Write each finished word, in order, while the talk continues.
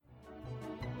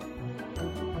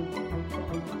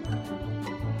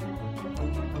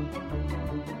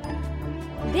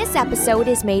This episode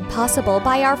is made possible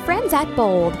by our friends at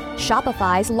Bold,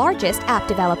 Shopify's largest app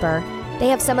developer. They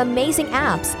have some amazing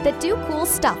apps that do cool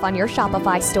stuff on your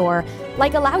Shopify store,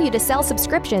 like allow you to sell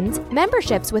subscriptions,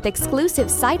 memberships with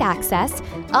exclusive site access,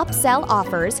 upsell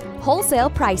offers, wholesale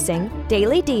pricing,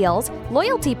 daily deals,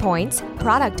 loyalty points,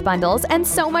 product bundles, and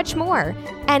so much more.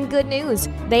 And good news,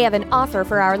 they have an offer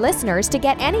for our listeners to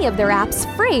get any of their apps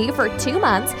free for 2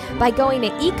 months by going to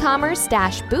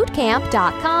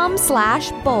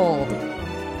ecommerce-bootcamp.com/bold.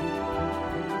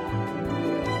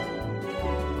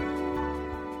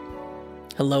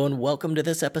 Hello and welcome to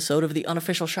this episode of the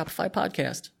Unofficial Shopify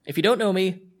Podcast. If you don't know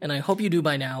me, and I hope you do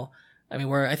by now, I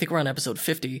think we're on episode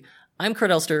 50. I'm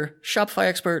Kurt Elster, Shopify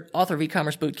expert, author of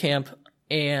E-commerce Bootcamp,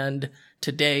 and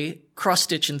today,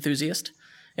 cross-stitch enthusiast.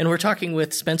 And we're talking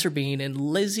with Spencer Bean and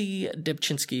Lizzie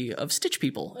Debchinsky of Stitch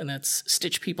People, and that's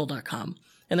stitchpeople.com.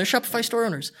 And they're Shopify store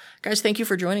owners. Guys, thank you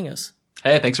for joining us.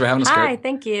 Hey, thanks for having us, Kurt. Hi,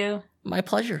 thank you. My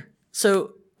pleasure.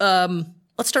 So,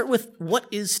 let's start with, what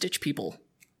is Stitch People?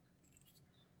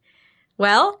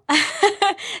 Well,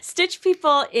 Stitch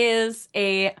People is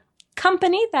a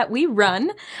company that we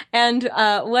run, and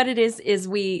what it is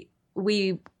we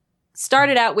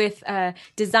started out with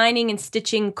designing and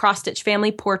stitching cross-stitch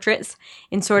family portraits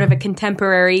in sort of a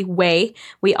contemporary way.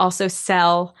 We also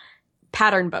sell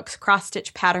pattern books,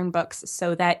 cross-stitch pattern books,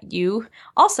 so that you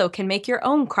also can make your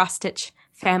own cross-stitch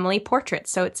family portraits.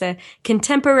 So it's a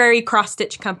contemporary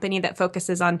cross-stitch company that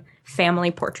focuses on family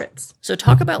portraits. So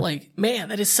talk about man,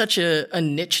 that is such a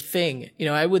niche thing. You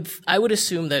know, I would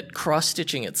assume that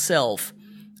cross-stitching itself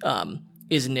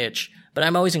is niche, but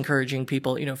I'm always encouraging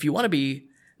people, if you want to be,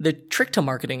 the trick to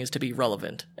marketing is to be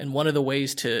relevant. And one of the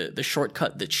ways the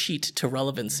shortcut, the cheat to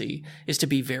relevancy is to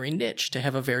be very niche, to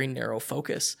have a very narrow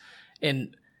focus.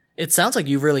 And it sounds like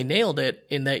you've really nailed it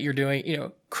in that you're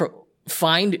doing,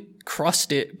 find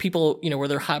cross-stitch people, where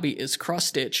their hobby is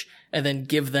cross-stitch, and then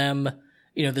give them,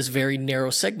 this very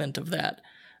narrow segment of that.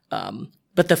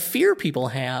 But the fear people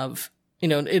have,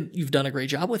 you've done a great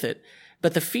job with it,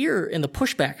 but the fear and the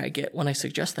pushback I get when I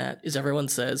suggest that is everyone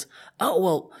says, oh,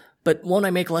 well, but won't I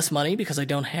make less money because I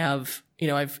don't have,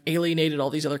 I've alienated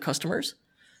all these other customers?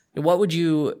 What's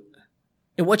your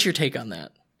take on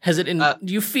that?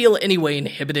 Do you feel any way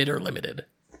inhibited or limited?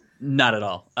 Not at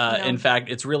all. No. In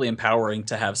fact, it's really empowering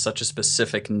to have such a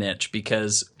specific niche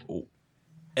because,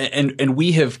 and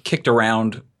we have kicked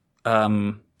around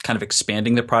kind of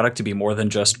expanding the product to be more than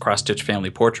just cross-stitch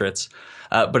family portraits.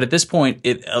 But at this point,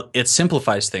 it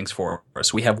simplifies things for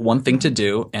us. We have one thing to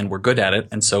do, and we're good at it,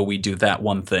 and so we do that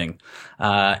one thing.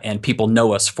 And people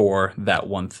know us for that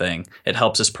one thing. It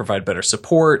helps us provide better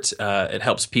support. It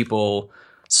helps people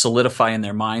solidify in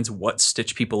their minds what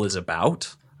Stitch People is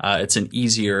about. It's an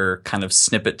easier kind of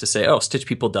snippet to say, oh, Stitch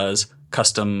People does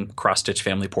custom cross-stitch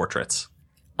family portraits.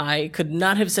 I could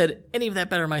not have said any of that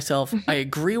better myself. I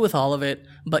agree with all of it,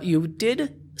 but you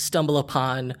did stumble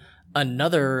upon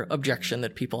another objection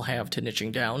that people have to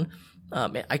niching down.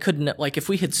 I couldn't, if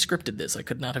we had scripted this, I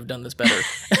could not have done this better.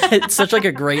 It's such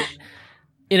a great,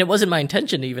 and it wasn't my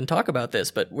intention to even talk about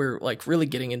this, but we're really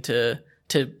getting into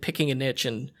picking a niche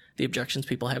and the objections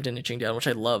people have to niching down, which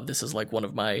I love. This is one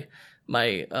of my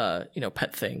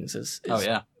pet things is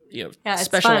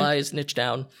specialize, niche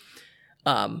down.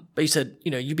 But you said,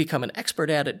 you become an expert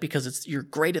at it because you're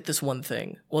great at this one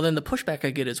thing. Well, then the pushback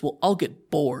I get is, well, I'll get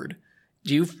bored.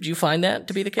 Do you find that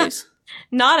to be the case?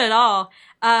 Not at all.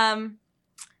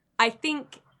 I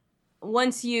think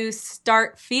once you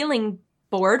start feeling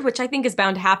bored, which I think is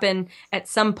bound to happen at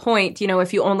some point,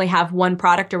 if you only have one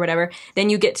product or whatever, then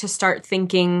you get to start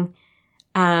thinking,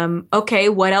 okay,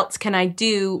 what else can I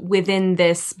do within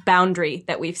this boundary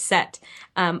that we've set?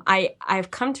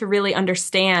 I've come to really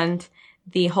understand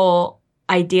the whole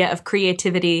idea of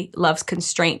creativity loves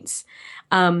constraints.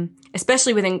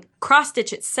 Especially within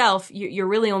cross-stitch itself, you're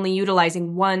really only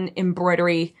utilizing one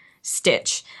embroidery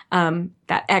stitch,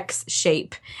 that X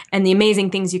shape. And the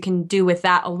amazing things you can do with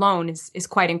that alone is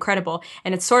quite incredible.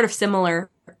 And it's sort of similar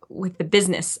with the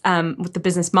business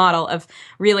model of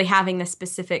really having this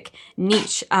specific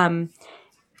niche.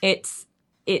 It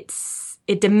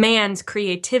demands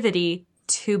creativity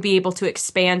to be able to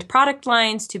expand product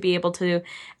lines, to be able to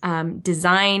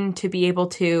design, to be able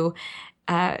to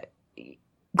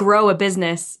grow a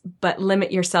business, but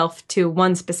limit yourself to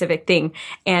one specific thing.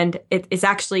 And it's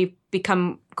actually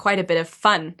become quite a bit of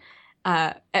fun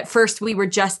at first we were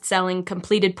just selling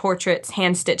completed portraits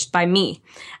hand stitched by me.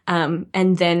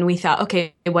 And then we thought,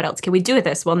 okay, what else can we do with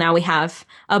this? Well, now we have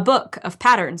a book of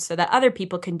patterns so that other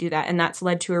people can do that. And that's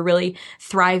led to a really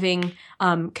thriving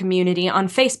community on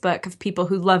Facebook of people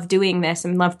who love doing this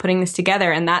and love putting this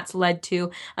together. And that's led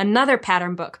to another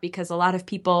pattern book, because a lot of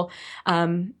people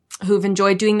who've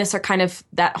enjoyed doing this are kind of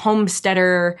that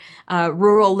homesteader,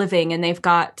 rural living, and they've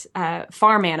got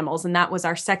farm animals. And that was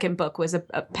our second book, was a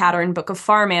pattern book of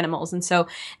farm animals. And so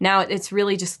now it's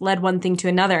really just led one thing to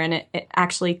another, and it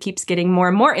actually keeps getting more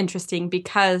and more interesting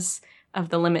because of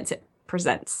the limits it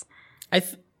presents.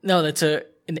 No, that's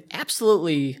an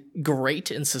absolutely great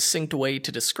and succinct way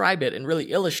to describe it and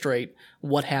really illustrate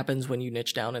what happens when you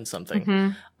niche down in something. Mm-hmm.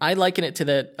 I liken it to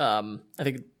that, I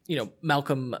think,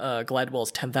 Malcolm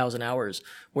Gladwell's 10,000 Hours,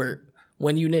 where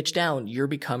when you niche down, you're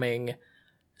becoming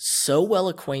so well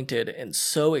acquainted and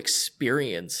so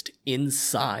experienced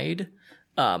inside,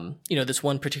 this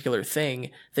one particular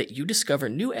thing, that you discover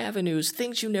new avenues,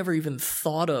 things you never even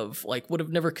thought of, like would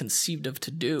have never conceived of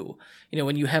to do.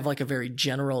 When you have like a very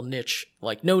general niche,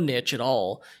 like no niche at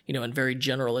all, and very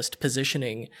generalist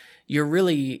positioning, you're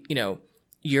really,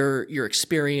 your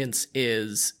experience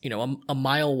is, a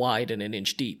mile wide and an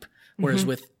inch deep. Whereas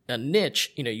with a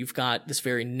niche, you've got this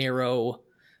very narrow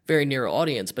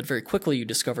audience, but very quickly you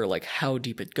discover like how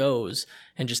deep it goes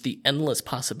and just the endless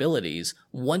possibilities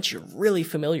once you're really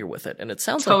familiar with it. And it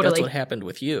sounds like that's what happened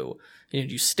with you.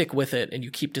 You stick with it and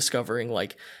you keep discovering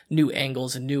like new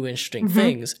angles and new interesting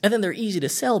things. And then they're easy to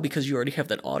sell because you already have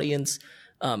that audience.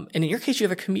 And in your case, you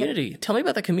have a community. Tell me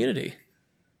about that community.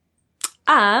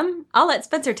 I'll let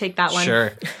Spencer take that one.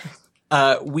 Sure.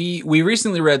 We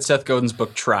recently read Seth Godin's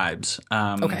book Tribes.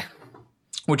 Okay.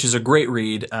 Which is a great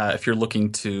read if you're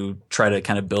looking to try to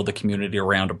kind of build a community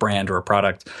around a brand or a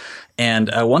product. And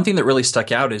one thing that really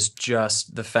stuck out is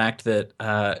just the fact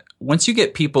that once you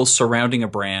get people surrounding a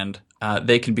brand,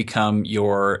 they can become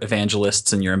your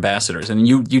evangelists and your ambassadors. And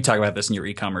you talk about this in your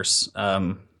e-commerce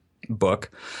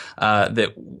book,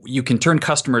 that you can turn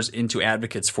customers into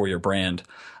advocates for your brand.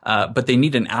 But they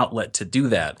need an outlet to do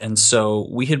that. And so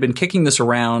we had been kicking this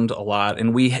around a lot,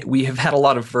 and we have had a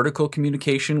lot of vertical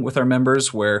communication with our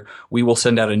members where we will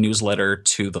send out a newsletter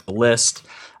to the list.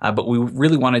 But we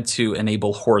really wanted to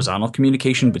enable horizontal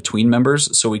communication between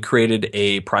members. So we created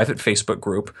a private Facebook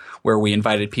group where we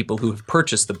invited people who have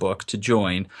purchased the book to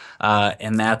join.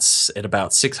 And that's at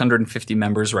about 650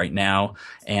 members right now.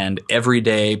 And every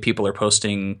day people are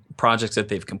posting projects that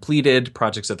they've completed,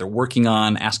 projects that they're working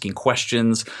on, asking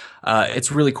questions.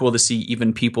 It's really cool to see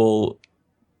even people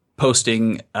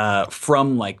posting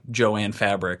from like Joann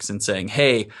Fabrics and saying,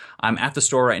 hey, I'm at the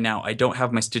store right now. I don't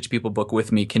have my Stitch People book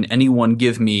with me. Can anyone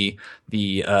give me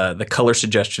the color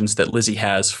suggestions that Lizzie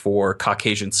has for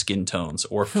Caucasian skin tones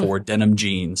or for denim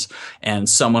jeans? And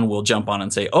someone will jump on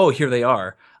and say, oh, here they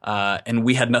are. And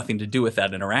we had nothing to do with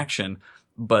that interaction,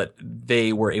 but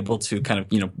they were able to kind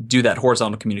of, do that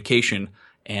horizontal communication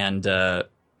and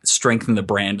strengthen the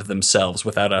brand themselves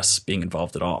without us being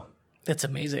involved at all. That's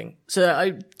amazing. So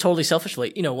I totally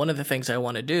selfishly, one of the things I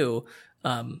want to do,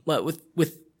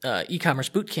 with e-commerce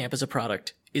bootcamp as a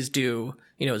product is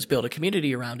is build a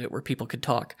community around it where people could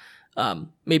talk,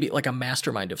 maybe like a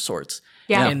mastermind of sorts.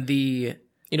 Yeah. And the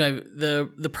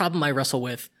problem I wrestle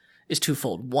with is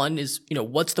twofold. One is,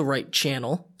 what's the right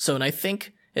channel? So, and I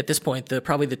think at this point,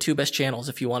 probably the two best channels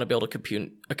if you want to build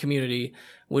a community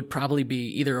would probably be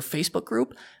either a Facebook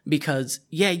group, because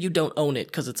you don't own it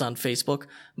because it's on Facebook,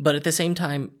 but at the same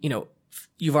time,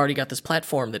 you've already got this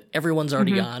platform that everyone's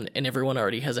already on and everyone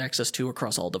already has access to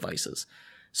across all devices.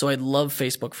 So I love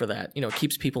Facebook for that. It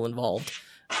keeps people involved.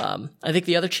 I think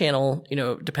the other channel,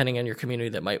 depending on your community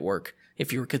that might work,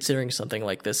 if you were considering something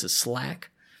like this, is Slack.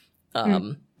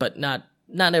 But not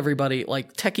everybody,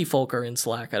 like techie folk are in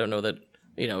Slack. I don't know that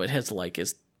it has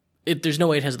there's no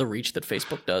way it has the reach that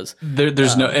Facebook does.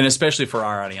 There's no, and especially for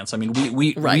our audience. I mean,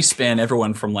 we span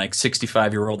everyone from like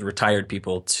 65-year-old retired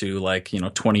people to like,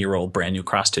 20-year-old brand new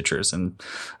cross stitchers. And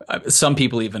some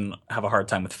people even have a hard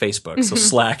time with Facebook. So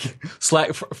Slack,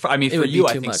 I mean, for you,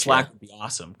 I think Slack would be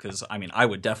awesome. Cause I mean, I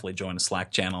would definitely join a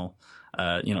Slack channel,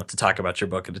 to talk about your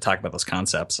book and to talk about those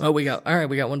concepts. Oh, we got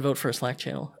one vote for a Slack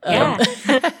channel. Yeah.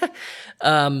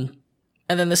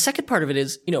 And then the second part of it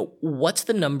is, what's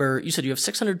the number? You said you have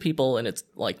 600 people and it's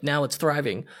like now it's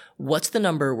thriving. What's the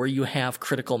number where you have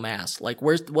critical mass? Like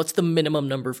what's the minimum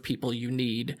number of people you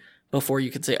need before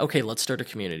you could say, okay, let's start a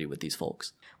community with these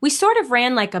folks? We sort of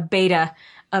ran like a beta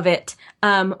of it.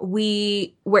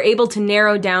 We were able to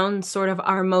narrow down sort of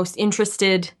our most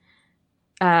interested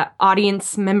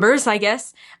audience members, I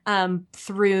guess,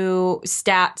 through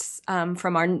stats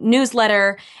from our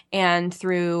newsletter and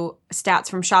through stats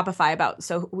from Shopify about.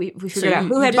 So we figured out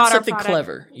who had bought our product. You did something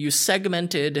clever. You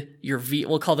segmented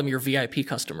we'll call them your VIP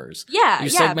customers. Yeah, you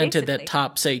segmented basically. that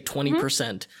top, say,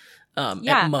 20%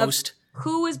 at most.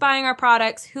 Who was buying our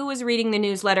products, who was reading the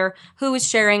newsletter, who was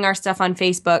sharing our stuff on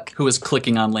Facebook. Who was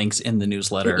clicking on links in the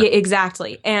newsletter. Yeah,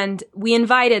 exactly. And we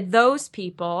invited those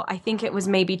people, I think it was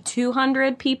maybe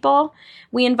 200 people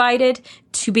we invited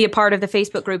to be a part of the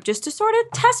Facebook group just to sort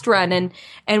of test run.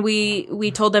 And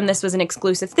we told them this was an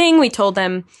exclusive thing. We told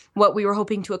them what we were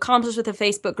hoping to accomplish with the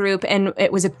Facebook group. And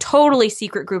it was a totally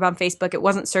secret group on Facebook. It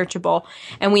wasn't searchable.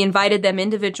 And we invited them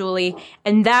individually.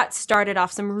 And that started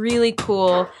off some really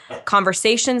cool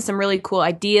conversations, some really cool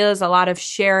ideas, a lot of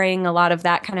sharing, a lot of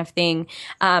that kind of thing.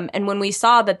 And when we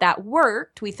saw that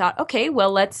worked, we thought, okay,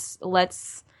 well, let's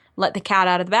let the cat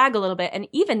out of the bag a little bit. And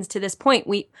even to this point,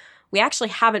 we actually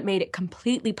haven't made it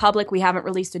completely public. We haven't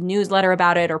released a newsletter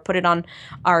about it or put it on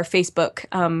our Facebook,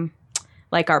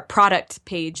 like our product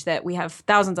page that we have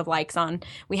thousands of likes on.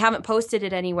 We haven't posted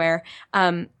it anywhere.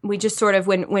 We just sort of,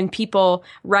 when people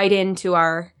write into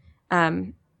our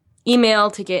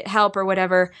email to get help or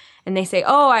whatever, and they say,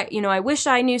 oh, I wish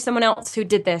I knew someone else who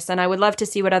did this, and I would love to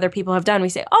see what other people have done. We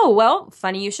say, oh, well,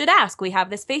 funny you should ask. We have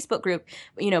this Facebook group.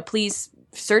 Please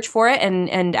search for it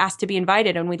and ask to be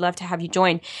invited, and we'd love to have you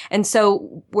join. And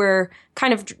so we're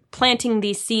kind of planting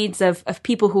these seeds of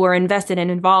people who are invested and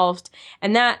involved.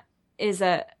 And that is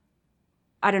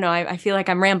I don't know, I feel like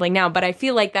I'm rambling now, but I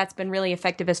feel like that's been really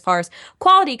effective as far as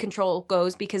quality control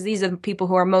goes, because these are the people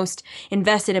who are most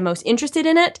invested and most interested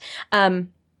in it.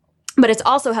 But it's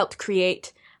also helped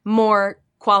create more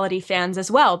quality fans as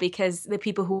well, because the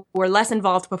people who were less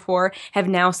involved before have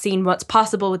now seen what's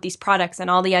possible with these products and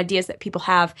all the ideas that people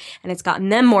have, and it's gotten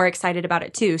them more excited about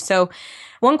it too. So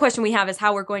one question we have is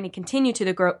how we're going to continue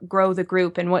to grow the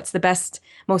group and what's the best,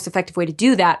 most effective way to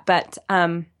do that. But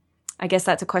I guess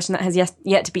that's a question that has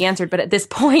yet to be answered. But at this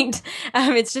point,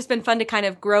 it's just been fun to kind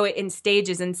of grow it in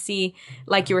stages and see,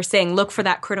 like you were saying, look for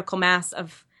that critical mass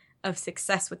of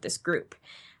success with this group.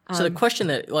 So the question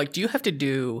that, do you have to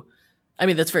do, I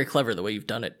mean, that's very clever the way you've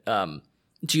done it.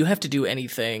 Do you have to do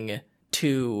anything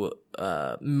to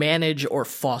manage or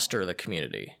foster the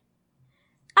community?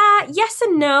 Yes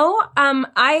and no.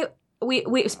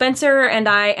 We Spencer and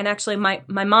I, and actually my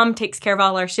mom takes care of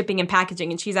all our shipping and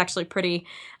packaging, and she's actually pretty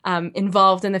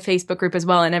involved in the Facebook group as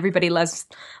well. And everybody loves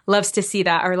to see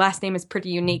that. Our last name is pretty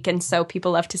unique, and so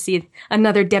people love to see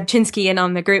another Debchinsky in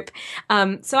on the group.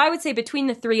 So I would say between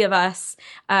the three of us,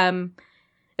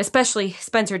 especially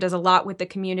Spencer does a lot with the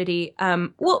community.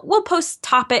 We'll post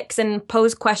topics and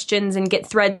pose questions and get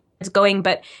threads going,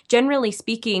 but generally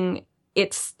speaking,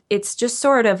 it's just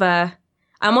sort of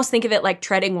I almost think of it like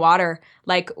treading water.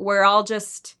 Like we're all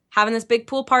just having this big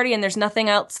pool party and there's nothing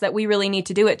else that we really need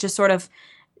to do. It just sort of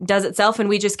does itself, and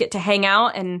we just get to hang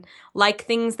out and like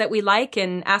things that we like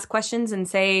and ask questions and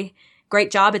say, great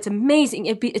job. It's amazing.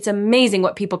 It's amazing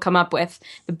what people come up with,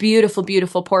 the beautiful,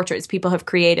 beautiful portraits people have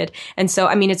created. And so,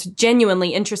 I mean, it's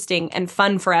genuinely interesting and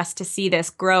fun for us to see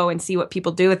this grow and see what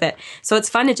people do with it. So it's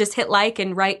fun to just hit like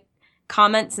and write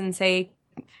comments and say,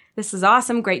 this is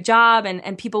awesome, great job.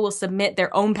 And people will submit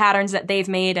their own patterns that they've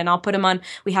made, and I'll put them on.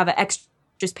 We have an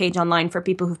extras page online for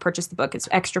people who've purchased the book. It's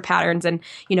extra patterns. And,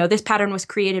 this pattern was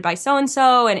created by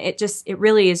so-and-so. And it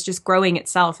really is just growing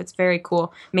itself. It's very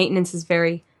cool. Maintenance is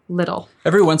very little.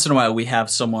 Every once in a while we have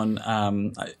someone,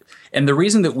 and the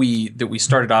reason that we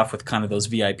started off with kind of those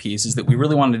VIPs is that we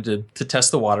really wanted to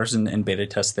test the waters and beta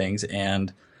test things.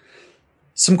 And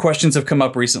some questions have come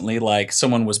up recently, like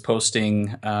someone was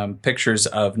posting pictures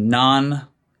of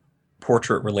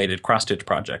non-portrait related cross-stitch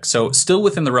projects. So still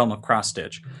within the realm of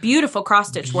cross-stitch. Beautiful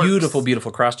cross-stitch works.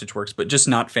 Beautiful cross-stitch works, but just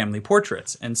not family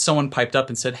portraits. And someone piped up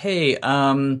and said, hey,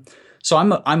 so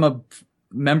I'm a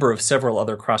member of several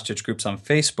other cross-stitch groups on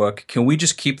Facebook. Can we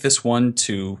just keep this one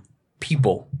to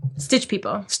people? Stitch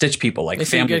people, like they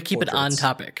family you gotta keep portraits. it on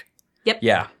topic. Yep.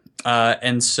 Yeah.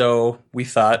 And so we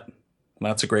thought, well,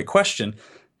 that's a great question.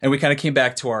 And we kind of came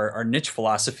back to our niche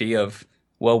philosophy of,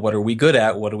 well, what are we good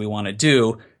at? What do we want to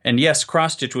do? And yes,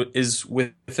 cross-stitch is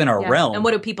within our realm. And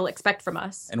what do people expect from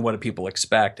us? And what do people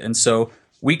expect? And so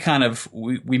we kind of,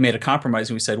 we made a compromise,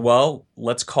 and we said, well,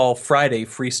 let's call Friday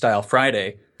Freestyle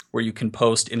Friday, where you can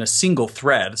post in a single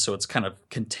thread. So it's kind of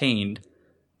contained,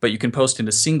 but you can post in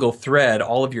a single thread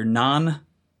all of your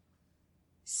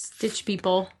Stitch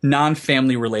people,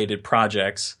 non-family related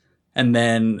projects. And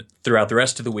then throughout the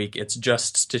rest of the week, it's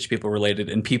just Stitch People related,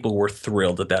 and people were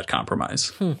thrilled at that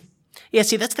compromise. Yeah,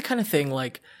 see, that's the kind of thing,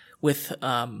 like, with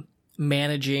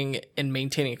managing and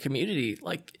maintaining a community,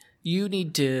 like you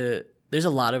need to, there's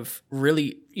a lot of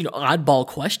really, oddball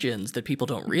questions that people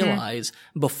don't realize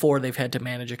before they've had to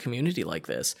manage a community like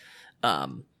this.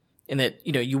 And that,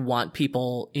 you want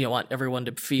people, want everyone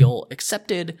to feel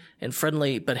accepted and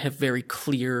friendly, but have very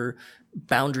clear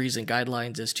boundaries and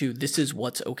guidelines as to this is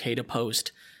what's okay to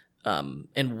post,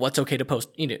 and what's okay to post,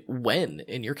 when,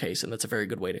 in your case, and that's a very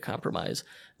good way to compromise.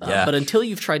 But until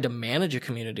you've tried to manage a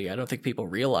community, I don't think people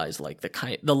realize like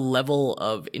the level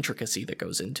of intricacy that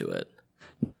goes into it.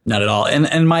 Not at all.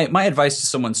 And my advice to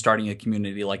someone starting a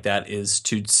community like that is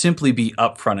to simply be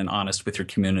upfront and honest with your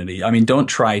community. I mean, don't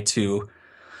try to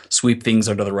sweep things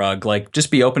under the rug. Like,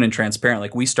 just be open and transparent.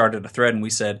 Like, we started a thread and we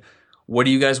said, what do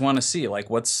you guys want to see? Like,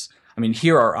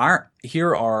 here are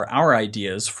our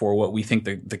ideas for what we think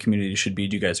the community should be.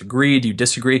 Do you guys agree? Do you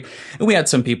disagree? And we had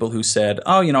some people who said,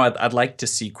 oh, I'd like to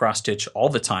see cross stitch all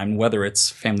the time, whether it's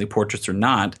family portraits or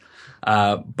not.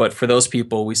 But for those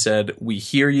people, we said, we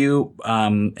hear you,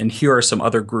 and here are some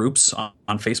other groups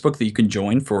on Facebook that you can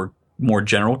join for more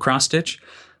general cross stitch.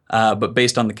 But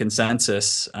based on the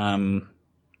consensus,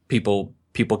 people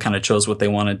kind of chose what they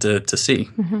wanted to see.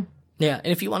 Mm-hmm. Yeah.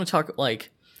 And if you want to talk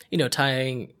like,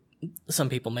 tying, some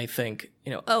people may think,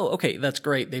 oh, okay, that's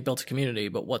great. They built a community,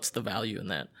 but what's the value in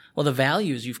that? Well, the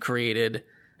values you've created,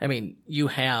 I mean, you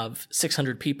have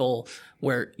 600 people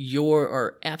where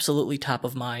are absolutely top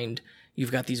of mind.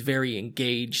 You've got these very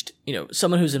engaged,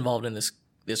 someone who's involved in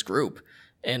this group.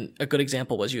 And a good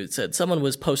example was, you had said someone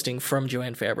was posting from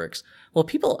Jo-Ann Fabrics. Well,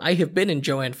 I have been in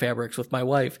Jo-Ann Fabrics with my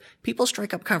wife. People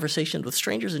strike up conversations with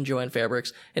strangers in Jo-Ann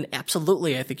Fabrics. And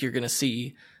absolutely, I think you're going to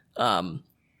see,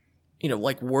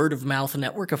 like word of mouth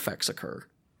network effects occur.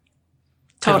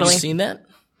 Totally. Have you seen that?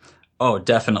 Oh,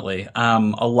 definitely.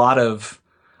 A lot of,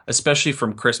 especially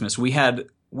from Christmas, we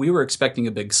were expecting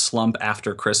a big slump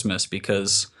after Christmas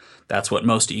because that's what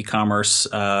most e-commerce,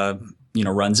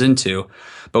 runs into.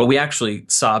 But we actually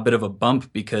saw a bit of a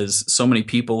bump because so many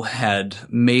people had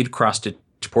made cross-stitch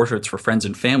portraits for friends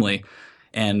and family.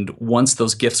 And once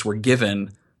those gifts were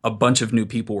given, a bunch of new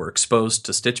people were exposed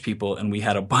to Stitch People, and we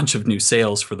had a bunch of new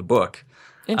sales for the book.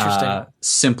 Interesting.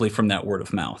 Simply from that word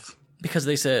of mouth. Because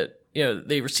they said,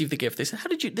 they received the gift. They said,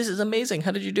 this is amazing.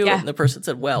 How did you do it? And the person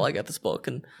said, well, I got this book.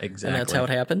 And that's how it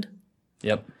happened.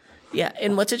 Yep. Yeah.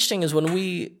 And what's interesting is when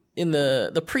we, in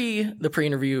the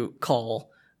pre-interview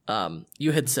call,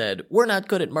 you had said, we're not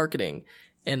good at marketing.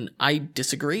 And I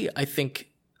disagree. I think,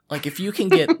 like, if you can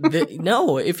get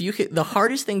the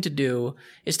hardest thing to do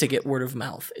is to get word of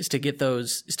mouth, is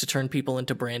to turn people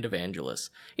into brand evangelists.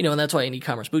 And that's why in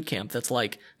e-commerce bootcamp, that's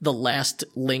like the last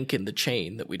link in the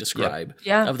chain that we describe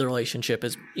of the relationship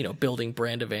is, building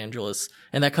brand evangelists.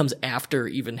 And that comes after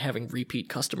even having repeat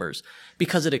customers,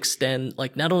 because it extends,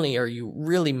 like, not only are you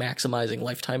really maximizing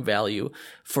lifetime value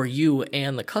for you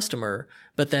and the customer,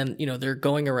 but then, they're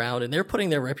going around and they're putting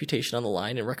their reputation on the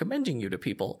line and recommending you to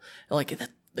people. Like,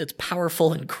 it's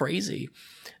powerful and crazy.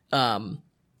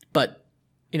 But,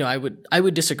 I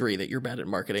would disagree that you're bad at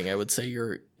marketing. I would say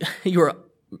you're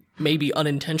maybe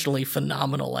unintentionally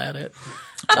phenomenal at it.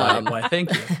 Why,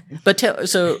 thank you. But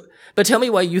tell me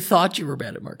why you thought you were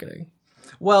bad at marketing.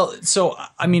 Well, so,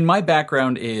 I mean, my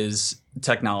background is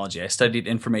technology. I studied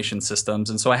information systems.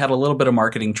 And so I had a little bit of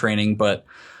marketing training, but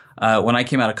when I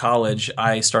came out of college,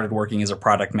 I started working as a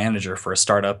product manager for a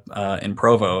startup in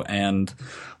Provo, and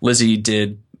Lizzie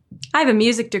did. I have a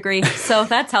music degree, so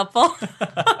that's helpful.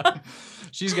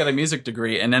 She's got a music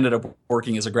degree and ended up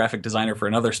working as a graphic designer for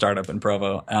another startup in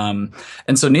Provo.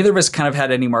 And so neither of us kind of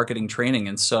had any marketing training,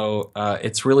 and so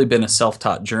it's really been a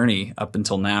self-taught journey up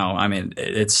until now. I mean,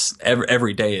 it's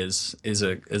every day is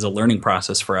a learning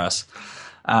process for us.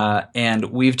 And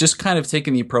we've just kind of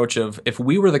taken the approach of, if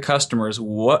we were the customers,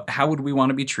 how would we want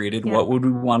to be treated? Yeah. What would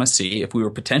we want to see? If we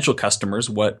were potential customers,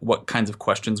 what kinds of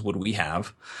questions would we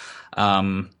have?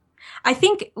 I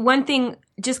think one thing,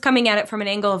 just coming at it from an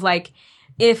angle of like,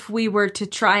 if we were to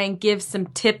try and give some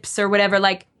tips or whatever,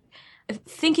 like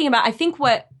thinking about, I think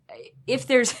if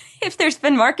there's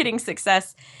been marketing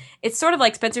success, it's sort of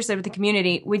like Spencer said with the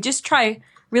community. We just try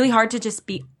really hard to just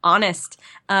be honest.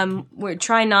 We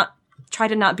try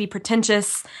to not be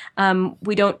pretentious.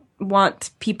 We don't want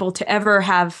people to ever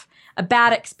have a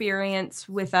bad experience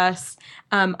with us.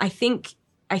 I think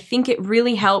it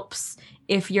really helps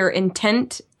if your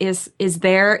intent is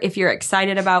there, if you're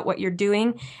excited about what you're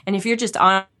doing, and if you're just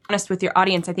honest with your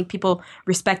audience. I think people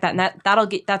respect that, and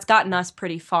that's gotten us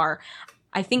pretty far.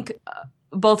 I think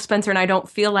both Spencer and I don't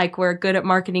feel like we're good at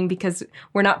marketing because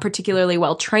we're not particularly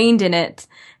well trained in it.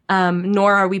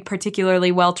 Nor are we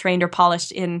particularly well trained or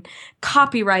polished in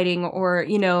copywriting or,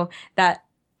 that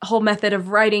whole method of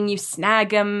writing, you snag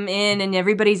them in and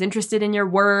everybody's interested in your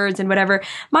words and whatever.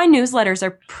 My newsletters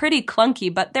are pretty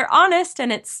clunky, but they're honest,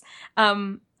 and it's,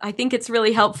 I think it's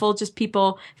really helpful, just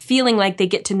people feeling like they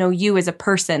get to know you as a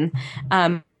person.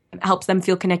 Helps them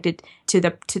feel connected to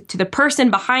the person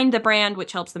behind the brand,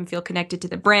 which helps them feel connected to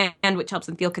the brand, which helps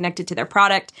them feel connected to their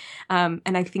product. And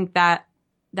I think that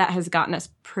has gotten us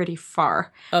pretty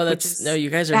far. Oh, you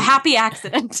guys are a happy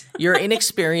accident. Your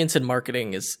inexperience in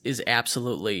marketing is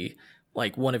absolutely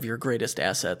like one of your greatest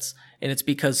assets. And it's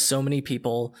because so many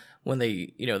people, when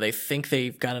they think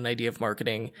they've got an idea of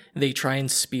marketing, they try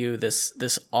and spew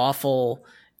this awful,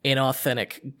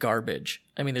 inauthentic garbage.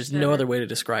 I mean, there's no other way to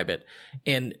describe it.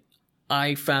 And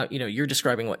I found, you're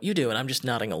describing what you do, and I'm just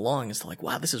nodding along. It's like,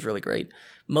 wow, this is really great.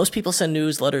 Most people send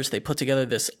newsletters. They put together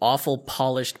this awful,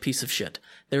 polished piece of shit.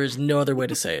 There is no other way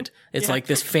to say it. It's like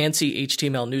this fancy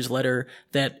HTML newsletter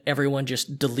that everyone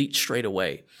just deletes straight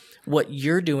away. What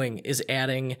you're doing is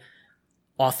adding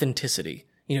authenticity.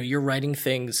 You're writing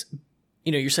things,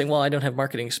 you're saying, well, I don't have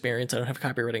marketing experience. I don't have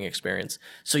copywriting experience.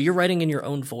 So you're writing in your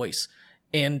own voice.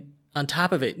 And on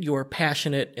top of it, you're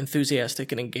passionate,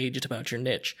 enthusiastic, and engaged about your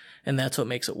niche. And that's what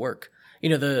makes it work.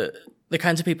 The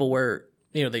kinds of people where,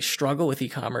 they struggle with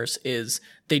e-commerce is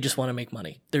they just want to make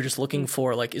money. They're just looking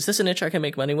for like, is this a niche I can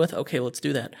make money with? Okay, let's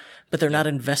do that. But they're not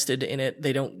invested in it.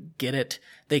 They don't get it.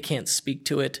 They can't speak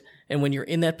to it. And when you're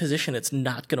in that position, it's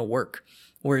not going to work.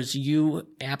 Whereas you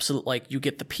you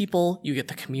get the people, you get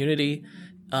the community,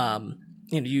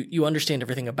 you understand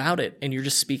everything about it, and you're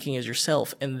just speaking as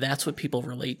yourself. And that's what people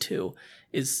relate to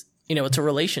is, it's a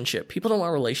relationship. People don't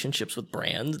want relationships with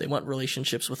brands. They want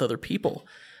relationships with other people.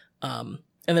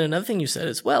 And then another thing you said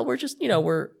is, well, we're just,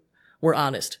 we're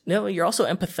honest. No, you're also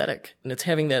empathetic, and it's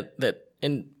having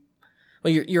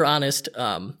you're honest.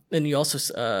 And you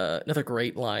also, another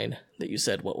great line that you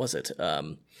said, what was it?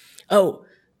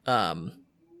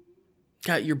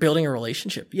 God, you're building a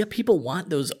relationship. Yeah. People want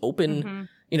those open,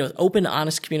 open,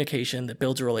 honest communication that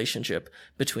builds a relationship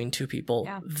between two people.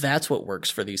 Yeah. That's what works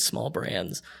for these small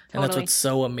brands. Totally. And that's what's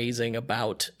so amazing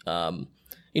about,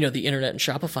 the internet and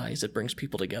Shopify is it brings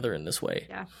people together in this way.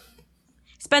 Yeah.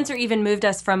 Spencer even moved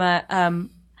us from a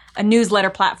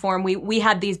newsletter platform. We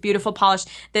had these beautiful polished,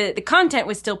 the content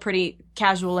was still pretty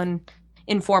casual and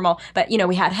informal, but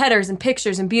we had headers and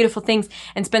pictures and beautiful things.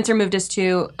 And Spencer moved us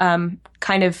to,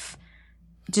 kind of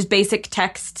just basic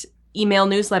text email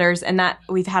newsletters, and that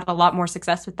we've had a lot more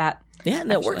success with that. Yeah,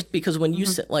 and that works because when you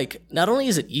not only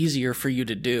is it easier for you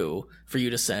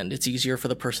to send, it's easier for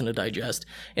the person to digest.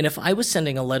 And if I was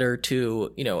sending a letter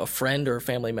to, a friend or a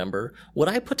family member, would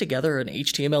I put together an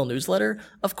HTML newsletter?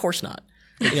 Of course not.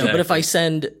 But if I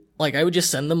I would just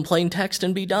send them plain text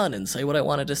and be done and say what I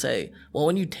wanted to say. Well,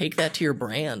 when you take that to your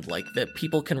brand, that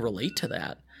people can relate to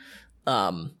that.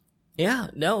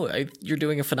 You're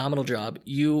doing a phenomenal job.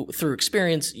 Through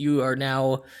experience, you are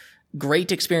now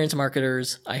great experience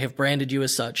marketers. I have branded you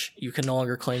as such. You can no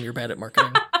longer claim you're bad at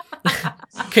marketing.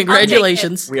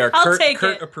 Congratulations. We are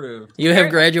Kurt approved. You have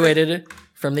graduated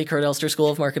from the Kurt Elster School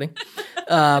of Marketing.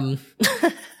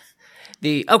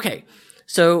 Okay.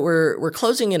 So we're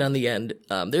closing in on the end.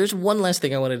 There's one last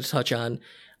thing I wanted to touch on.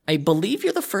 I believe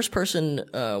you're the first person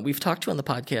we've talked to on the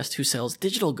podcast who sells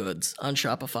digital goods on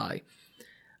Shopify.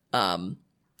 And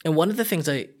one of the things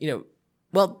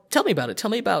tell me about it.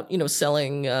 Tell me about,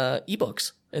 selling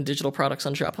ebooks and digital products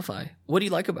on Shopify. What do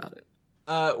you like about it?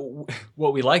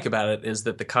 What we like about it is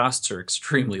that the costs are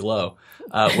extremely low.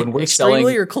 When we're extremely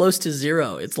selling, or close to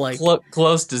zero. It's like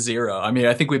close to zero. I mean,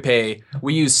 I think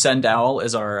we use Sendowl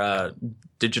as our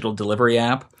digital delivery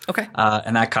app. Okay.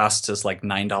 And that costs us like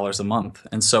 $9 a month.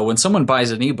 And so when someone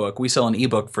buys an ebook, we sell an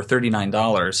ebook for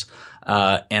 $39.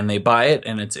 And they buy it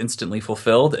and it's instantly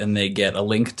fulfilled and they get a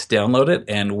link to download it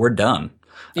and we're done.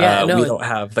 Yeah, we don't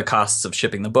have the costs of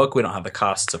shipping the book. We don't have the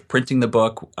costs of printing the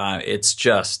book. It's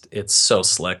so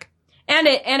slick. And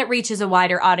it reaches a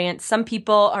wider audience. Some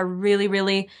people are really,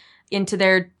 really into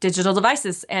their digital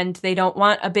devices and they don't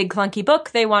want a big clunky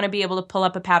book. They want to be able to pull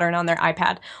up a pattern on their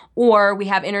iPad. Or we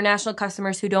have international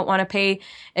customers who don't want to pay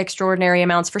extraordinary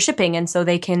amounts for shipping. And so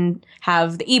they can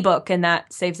have the ebook and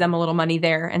that saves them a little money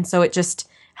there. And so it just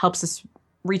helps us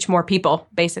reach more people,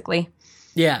 basically.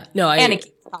 Yeah. And it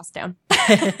keeps the cost down.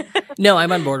 No,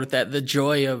 I'm on board with that. The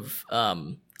joy of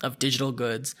digital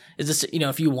goods is this,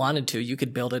 if you wanted to, you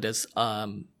could build it as,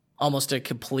 almost a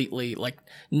completely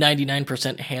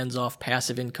 99% hands-off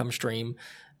passive income stream.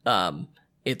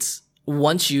 It's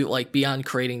once you beyond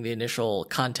creating the initial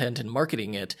content and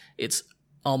marketing it, it's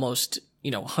almost,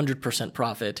 100%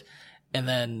 profit. And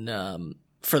then,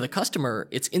 for the customer,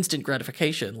 it's instant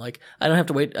gratification. Like, I don't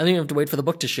even have to wait for the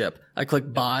book to ship. I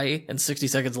click buy, and 60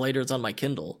 seconds later, it's on my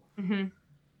Kindle. Mm-hmm.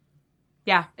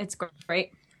 Yeah, it's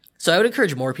great. So I would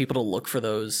encourage more people to look for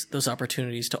those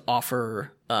opportunities to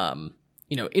offer,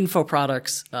 info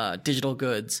products, digital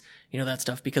goods, that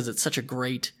stuff, because it's such a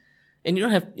great, and you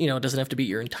don't have, it doesn't have to be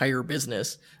your entire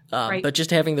business. Right. But just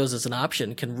having those as an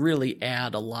option can really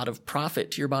add a lot of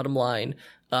profit to your bottom line.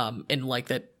 And like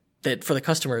that for the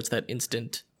customer, it's that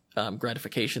instant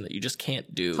gratification that you just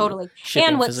can't do. Totally. Shipping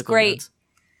And what's physical great, goods.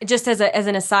 just as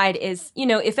an aside, is,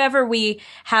 if ever we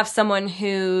have someone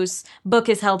whose book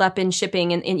is held up in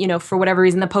shipping and for whatever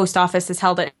reason the post office has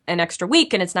held it an extra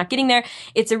week and it's not getting there,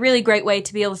 it's a really great way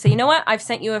to be able to say, you know what, I've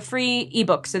sent you a free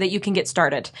ebook so that you can get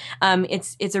started.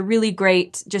 It's a really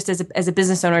great, just as a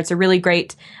business owner, it's a really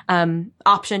great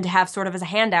option to have sort of as a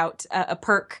handout, a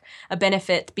perk, a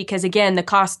benefit, because again, the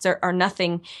costs are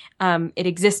nothing. It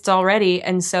exists already.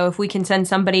 And so if we can send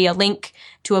somebody a link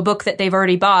to a book that they've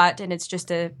already bought and it's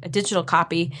just a digital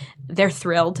copy, they're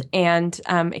thrilled, and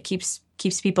it keeps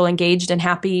people engaged and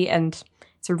happy, and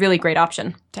it's a really great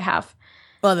option to have.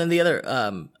 Well, then the other,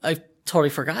 I totally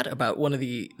forgot about one of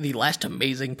the last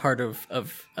amazing part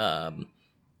of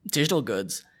digital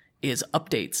goods is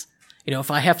updates.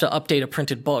 If I have to update a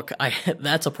printed book,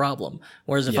 that's a problem.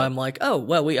 Whereas if I'm like, oh,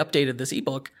 well, we updated this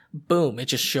ebook, boom, it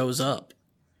just shows up.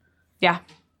 Yeah.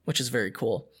 Which is very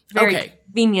cool. Very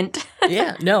convenient.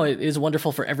 Yeah, no, it is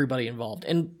wonderful for everybody involved.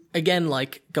 And again,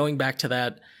 like going back to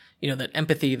that, that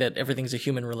empathy, that everything's a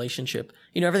human relationship,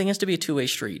 everything has to be a two-way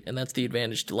street. And that's the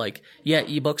advantage to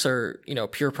ebooks are,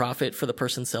 pure profit for the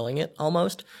person selling it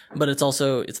almost, but it's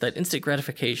that instant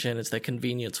gratification. It's that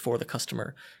convenience for the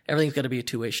customer. Everything's got to be a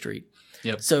two-way street.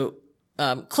 Yep. So,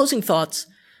 closing thoughts,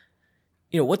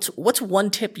 what's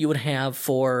one tip you would have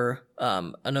for,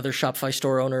 another Shopify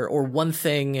store owner, or one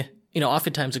thing,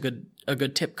 oftentimes a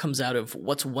good tip comes out of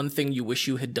what's one thing you wish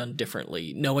you had done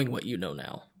differently, knowing what you know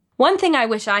now. One thing I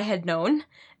wish I had known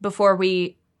before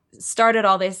we started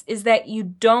all this is that you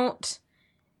don't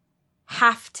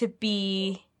have to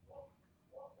be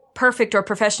perfect or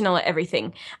professional at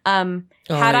everything. Had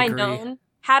I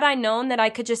known that I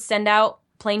could just send out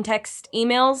plain text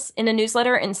emails in a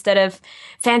newsletter instead of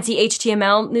fancy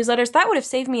HTML newsletters, that would have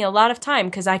saved me a lot of time,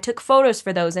 because I took photos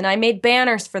for those and I made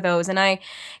banners for those and I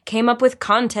came up with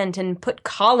content and put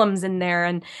columns in there.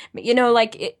 And,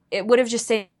 it would have just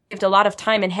saved a lot of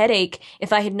time and headache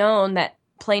if I had known that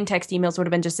plain text emails would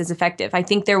have been just as effective. I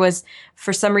think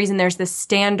for some reason, there's this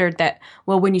standard that,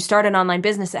 well, when you start an online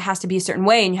business, it has to be a certain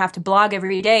way, and you have to blog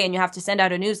every day, and you have to send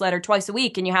out a newsletter twice a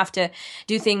week, and you have to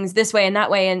do things this way and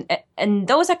that way. And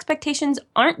those expectations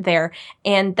aren't there.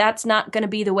 And that's not going to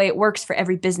be the way it works for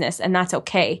every business. And that's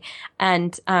okay.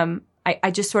 And,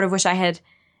 I just sort of wish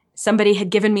somebody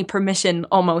had given me permission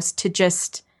almost to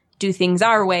just do things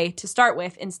our way to start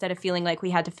with, instead of feeling like we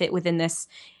had to fit within this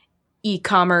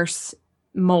e-commerce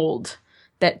mold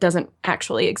that doesn't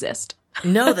actually exist.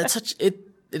 No, that's it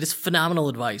is phenomenal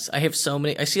advice. I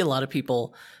see a lot of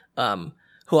people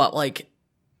who are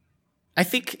I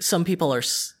think some people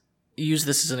use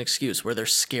this as an excuse where they're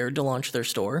scared to launch their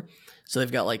store. So they've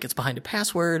got it's behind a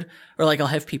password, or I'll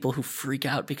have people who freak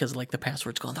out because the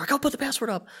password's gone. They're like, I'll put the password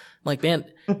up. I'm like, man,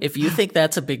 if you think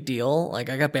that's a big deal, I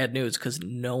got bad news, because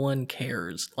no one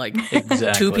cares.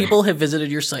 Exactly. 2 people have visited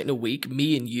your site in a week,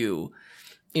 me and you.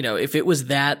 If it was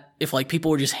that, if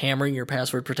people were just hammering your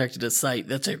password protected site,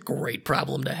 that's a great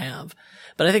problem to have.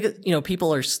 But I think,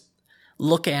 people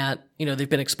look at, they've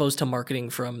been exposed to marketing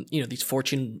from, these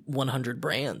Fortune 100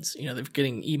 brands. They're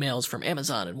getting emails from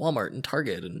Amazon and Walmart and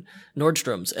Target and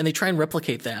Nordstrom's, and they try and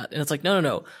replicate that. And it's like,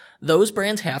 no. Those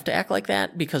brands have to act like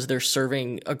that because they're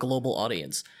serving a global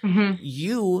audience. Mm-hmm.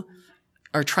 You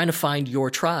are trying to find your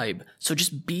tribe. So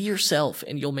just be yourself,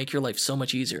 and you'll make your life so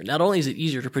much easier. Not only is it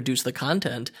easier to produce the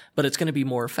content, but it's going to be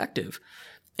more effective.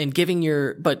 And to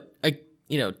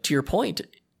your point,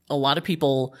 a lot of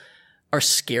people are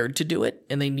scared to do it,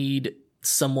 and they need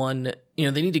someone,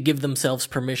 they need to give themselves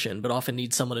permission, but often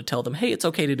need someone to tell them, hey, it's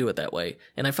okay to do it that way.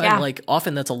 And I find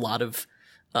often that's a lot of,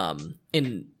 at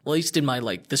least in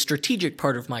my, the strategic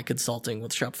part of my consulting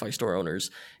with Shopify store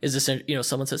owners is this,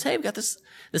 someone says, hey, I've got this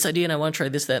idea and I want to try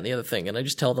this, that, and the other thing. And I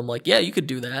just tell them yeah, you could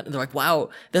do that. And they're like, wow,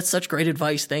 that's such great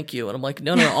advice. Thank you. And I'm like,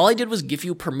 no, all I did was give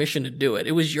you permission to do it.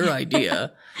 It was your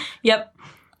idea. Yep.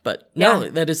 But no,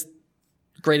 that is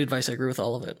great advice. I agree with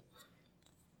all of it.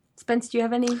 Spence, do you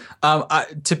have any?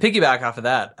 To piggyback off of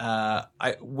that,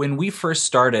 when we first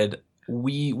started,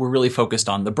 we were really focused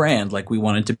on the brand. We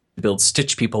wanted to build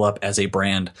Stitch People up as a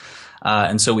brand.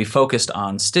 And so we focused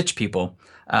on Stitch People.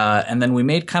 And then we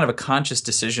made kind of a conscious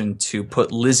decision to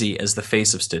put Lizzie as the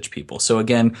face of Stitch People. So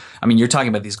again, I mean, you're talking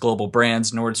about these global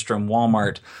brands, Nordstrom,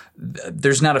 Walmart.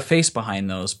 There's not a face behind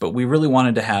those, but we really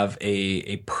wanted to have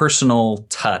a personal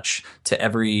touch to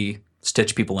every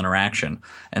Stitch People interaction.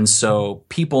 And so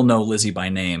people know Lizzie by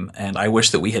name. And I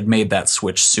wish that we had made that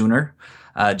switch sooner.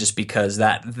 Just because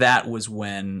that was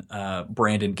when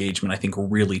brand engagement, I think,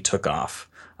 really took off.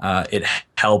 It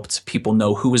helped people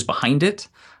know who was behind it.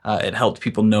 It helped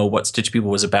people know what Stitch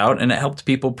People was about, and it helped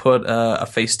people put a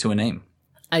face to a name.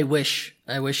 I wish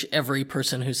every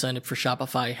person who signed up for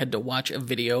Shopify had to watch a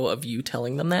video of you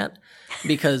telling them that,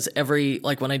 because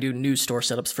when I do new store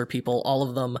setups for people, all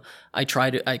of them, I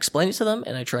explain it to them,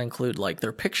 and I try to include like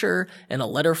their picture and a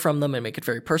letter from them and make it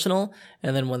very personal.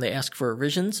 And then when they ask for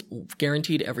revisions,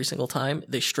 guaranteed every single time,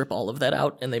 they strip all of that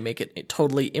out and they make it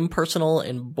totally impersonal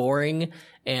and boring,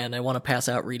 and I want to pass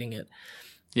out reading it.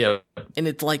 Yeah. And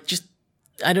it's like,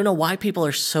 I don't know why people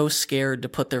are so scared to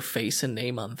put their face and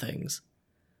name on things.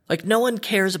 Like, no one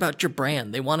cares about your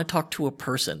brand. They want to talk to a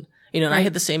person. And right. I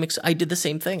did the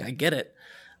same thing. I get it.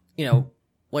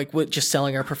 Like with just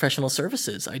selling our professional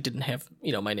services, I didn't have,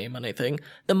 my name on anything.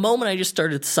 The moment I just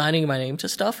started signing my name to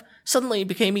stuff, suddenly it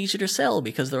became easier to sell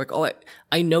because they're like, oh,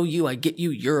 I know you. I get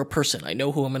you. You're a person. I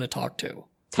know who I'm going to talk to.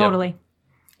 Totally.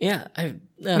 Yeah.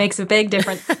 Makes a big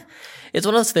difference. It's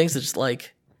one of those things that's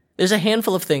like, there's a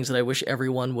handful of things that I wish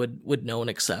everyone would know and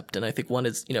accept. And I think one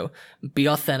is, be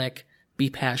authentic, be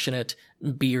passionate,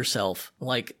 be yourself.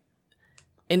 Like,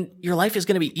 and your life is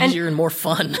going to be easier and more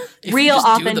fun. If real you just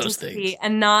do those authenticity things.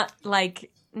 And not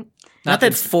like, not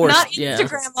that forced. Not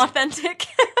Instagram authentic.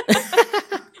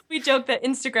 We joke that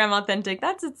Instagram authentic,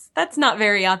 that's not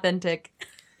very authentic.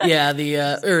 Yeah,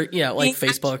 like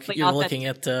Facebook, you're authentic. Looking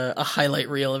at a highlight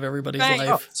reel of everybody's life.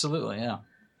 Oh, absolutely, yeah.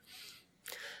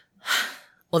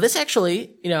 Well, this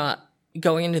actually,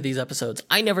 going into these episodes,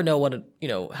 I never know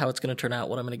how it's going to turn out,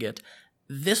 what I'm going to get.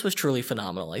 This was truly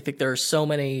phenomenal. I think there are so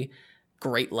many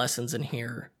great lessons in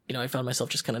here. I found myself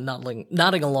just kind of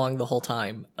nodding along the whole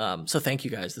time. So thank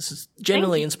you guys. This is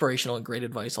genuinely inspirational and great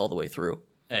advice all the way through.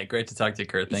 Hey, great to talk to you,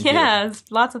 Kurt. Thank you. Yeah, it's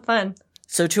lots of fun.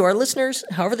 So to our listeners,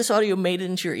 however this audio made it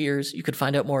into your ears, you could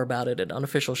find out more about it at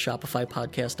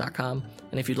unofficialshopifypodcast.com.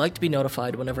 And if you'd like to be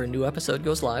notified whenever a new episode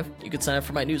goes live, you could sign up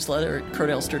for my newsletter at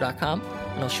kurtelster.com,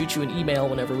 and I'll shoot you an email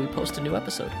whenever we post a new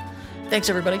episode. Thanks,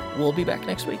 everybody. We'll be back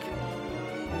next week.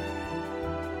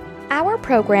 Our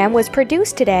program was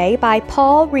produced today by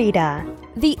Paul Rita.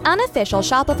 The Unofficial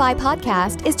Shopify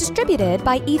Podcast is distributed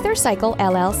by EtherCycle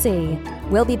LLC.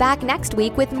 We'll be back next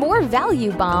week with more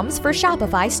value bombs for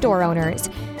Shopify store owners.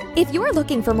 If you're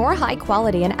looking for more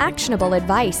high-quality and actionable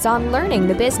advice on learning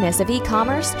the business of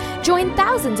e-commerce, join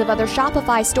thousands of other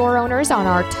Shopify store owners on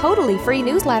our totally free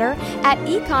newsletter at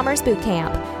e-commerce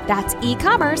bootcamp. That's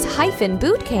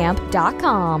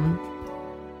e-commerce-bootcamp.com.